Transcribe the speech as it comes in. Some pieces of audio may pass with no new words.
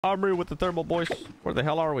Armory with the thermal, boys. Where the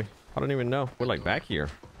hell are we? I don't even know. We're like back here.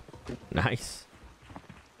 Nice.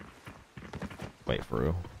 Wait for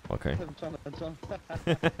real. Okay.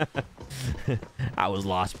 I was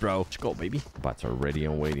lost, bro. Let's go, baby. Bots are ready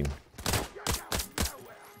and waiting.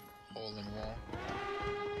 Hole in wall.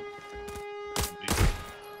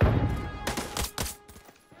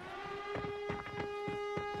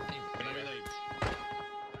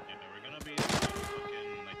 We're gonna be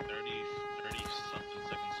fucking like 30 something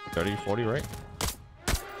seconds. 30, 40, right?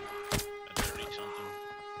 30 something.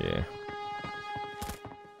 Yeah.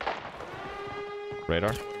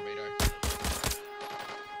 Radar.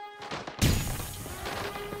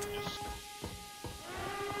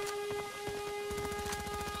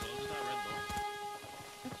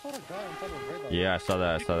 Yeah, I saw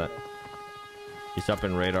that. I saw that. He's up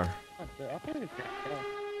in radar.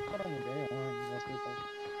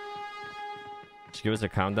 Just give us a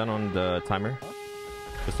countdown on the timer.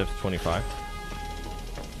 The steps 25.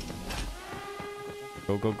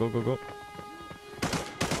 Go, go, go, go, go.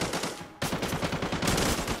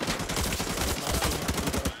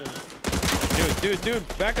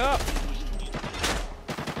 Dude, back up.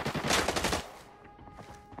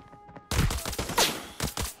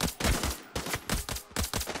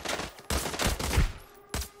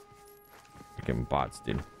 Freaking bots,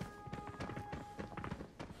 dude.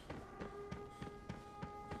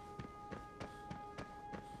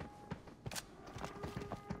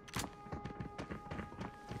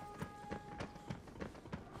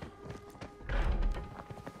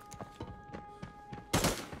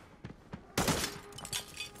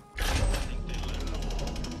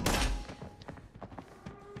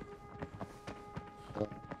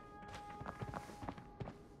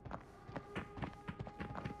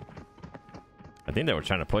 I think they were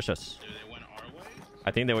trying to push us. Dude, they went our way?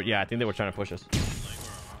 I think they were. Yeah, I think they were trying to push us.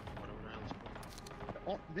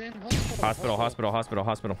 Hospital.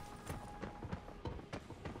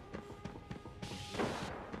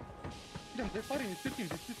 They're fighting.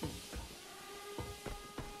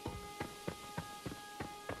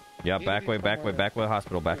 Yeah, back way,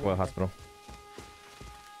 hospital.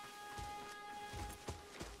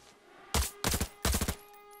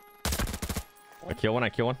 I kill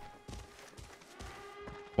one.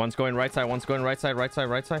 One's going right side. Right side.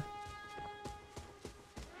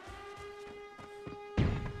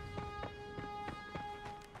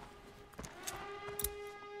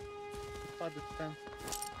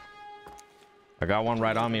 I got one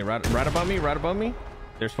right on me. Right above me.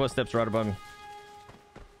 There's footsteps right above me.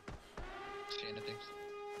 See anything?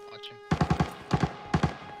 Watching.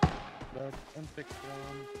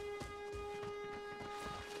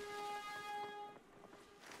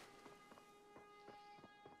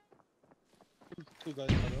 Two guys,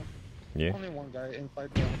 brother. Yeah. Only one guy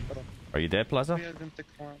inside the hospital. Are you dead, Plaza? Yeah, in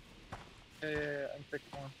 6-1. Yeah, in 6-1.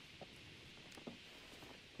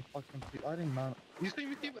 Fucking, I didn't know. You see,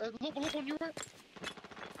 look on your right.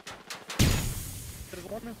 There's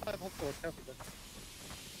one inside hospital. Careful, guys.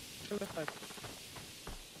 To the side.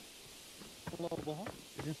 Low, huh?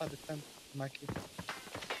 He's inside the tent. Mikey.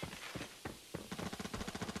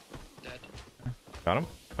 Dead. Got him.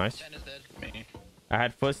 Nice. 10 is dead. Me. I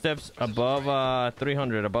had footsteps above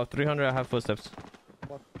 300. Above 300, I have footsteps.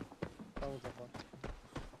 What? That was a bot.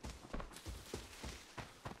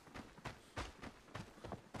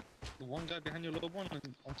 The one guy behind your little one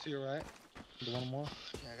and onto your right. The one more.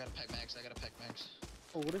 Yeah, I got a pack max.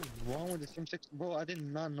 Oh, what is wrong with this M6? Bro, I did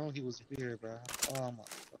not know he was here, bro. Oh my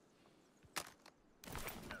god.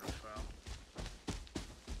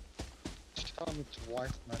 Shot me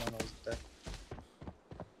twice, man. I know he's dead.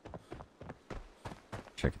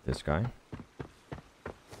 Check this guy.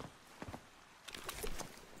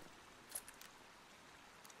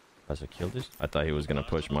 Has I killed this? I thought he was gonna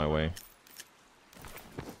push my way.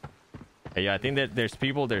 Hey, yeah, I think that there's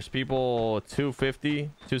people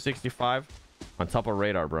 250, 265 on top of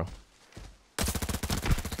radar, bro.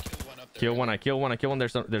 Kill one. I kill one.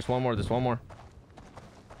 There's one more.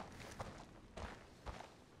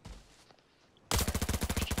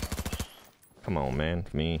 Come on, man.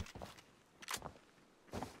 Me.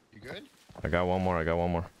 You good? I got one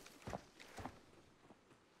more.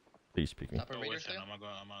 Please speak me.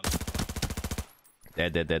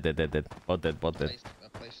 Dead. Both dead. Both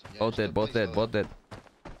dead.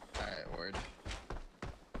 Alright, word.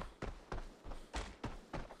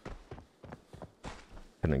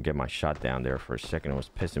 Couldn't get my shot down there for a second. It was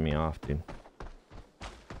pissing me off, dude.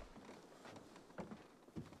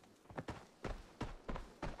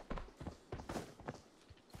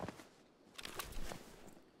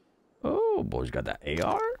 Boys got that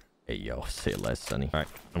AR. Hey yo, say less, Sonny. All right,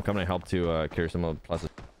 I'm coming to help to carry some of the pluses.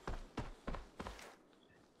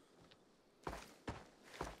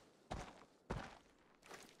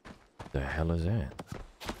 hell is that?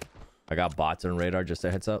 I got bots on radar, just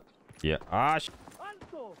a heads up. Yeah. Ah,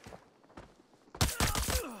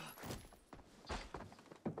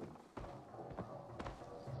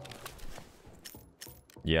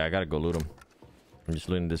 yeah, I gotta go loot him. I'm just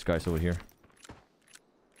looting this guy's over here.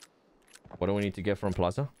 What do we need to get from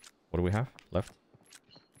Plaza? What do we have left?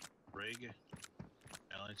 Rig.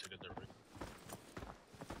 I only took it the rig.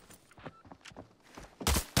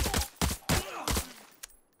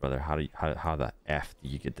 Brother, how the F do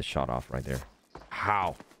you get the shot off right there?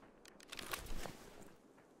 How?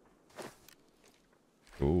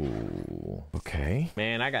 Ooh. Okay.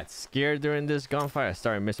 Man, I got scared during this gunfight. I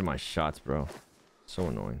started missing my shots, bro. So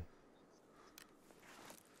annoying.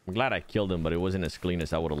 I'm glad I killed him, but it wasn't as clean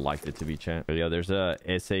as I would have liked it to be, chat. But yeah, there's a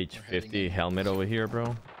SH-50 helmet over here,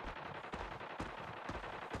 bro.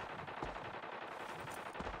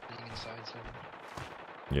 Inside, so.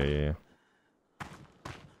 Yeah.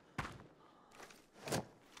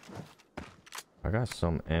 I got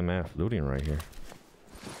some MF looting right here.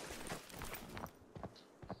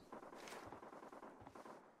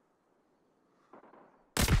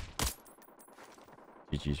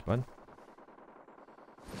 GG's, bud.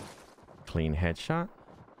 Clean headshot.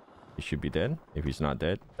 He should be dead. If he's not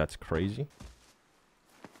dead, that's crazy.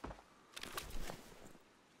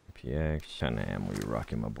 PX, Shana ammo, you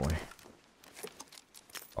rocking, my boy.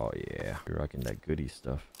 Oh yeah, you're rocking that goodie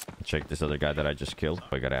stuff. Check this other guy that I just killed.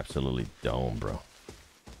 I got absolutely domed, bro.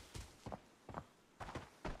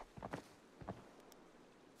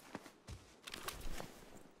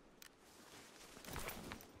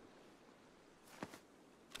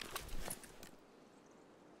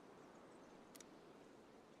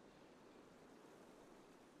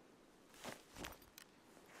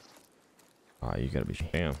 Ah, you gotta be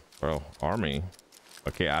damn, bro. Armory.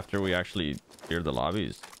 Okay, after we actually cleared the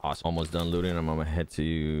lobbies, awesome. Almost done looting. I'm gonna head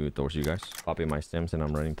towards you guys. Copy my stems and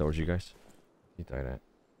I'm running towards you guys. He died at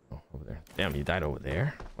over there. Damn, he died over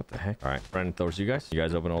there. What the heck? All right, running towards you guys. You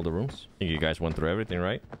guys open all the rooms. I think you guys went through everything,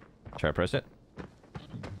 right? Should I press it?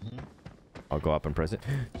 I'll go up and press it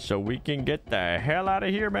so we can get the hell out of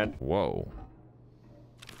here, man. Whoa.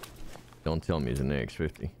 Don't tell me it's an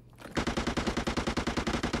AX-50.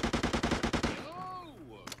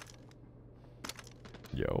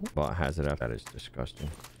 Yo, bot has it up. That is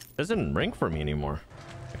disgusting. Doesn't ring for me anymore.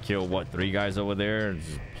 I killed what, 3 guys over there?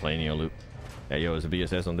 Just plenty of loot. Yeah, yo, there's a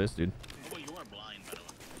BSS on this, dude. Oh, you are blind, by the way.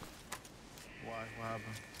 Why? What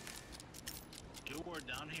happened? You were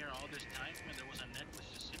down here all this time, and there was a necklace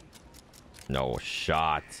just sitting. No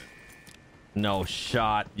shot. No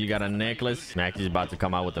shot. You got a necklace? Mackie's about to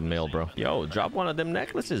come out with the mail, bro. Yo, drop one of them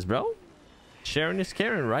necklaces, bro. Sharing is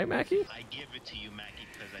caring, right, Mackie? I give it to you, Mackie,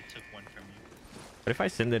 because I took one from you. What if I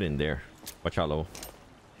send it in there? Watch out, low.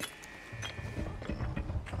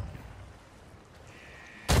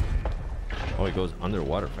 Oh, it goes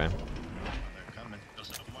underwater, fam. They're coming.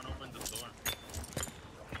 Someone opened the door.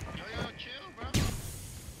 Yo, chill, bro.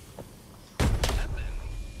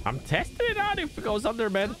 I'm testing it out if it goes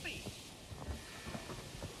under, man.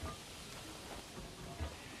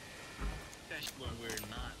 That's when we're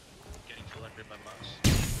not getting collected by boss.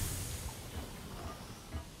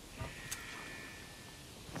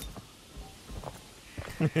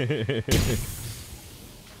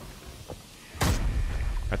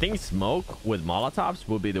 I think smoke with Molotovs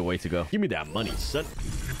will be the way to go. Give me that money, son.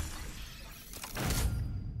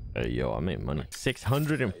 Hey, yo, I made money.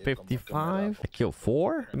 655. I killed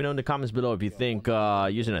 4. Let me know in the comments below if you think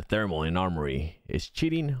using a thermal in Armory is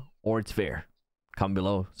cheating or it's fair. Comment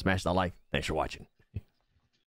below. Smash that like. Thanks for watching.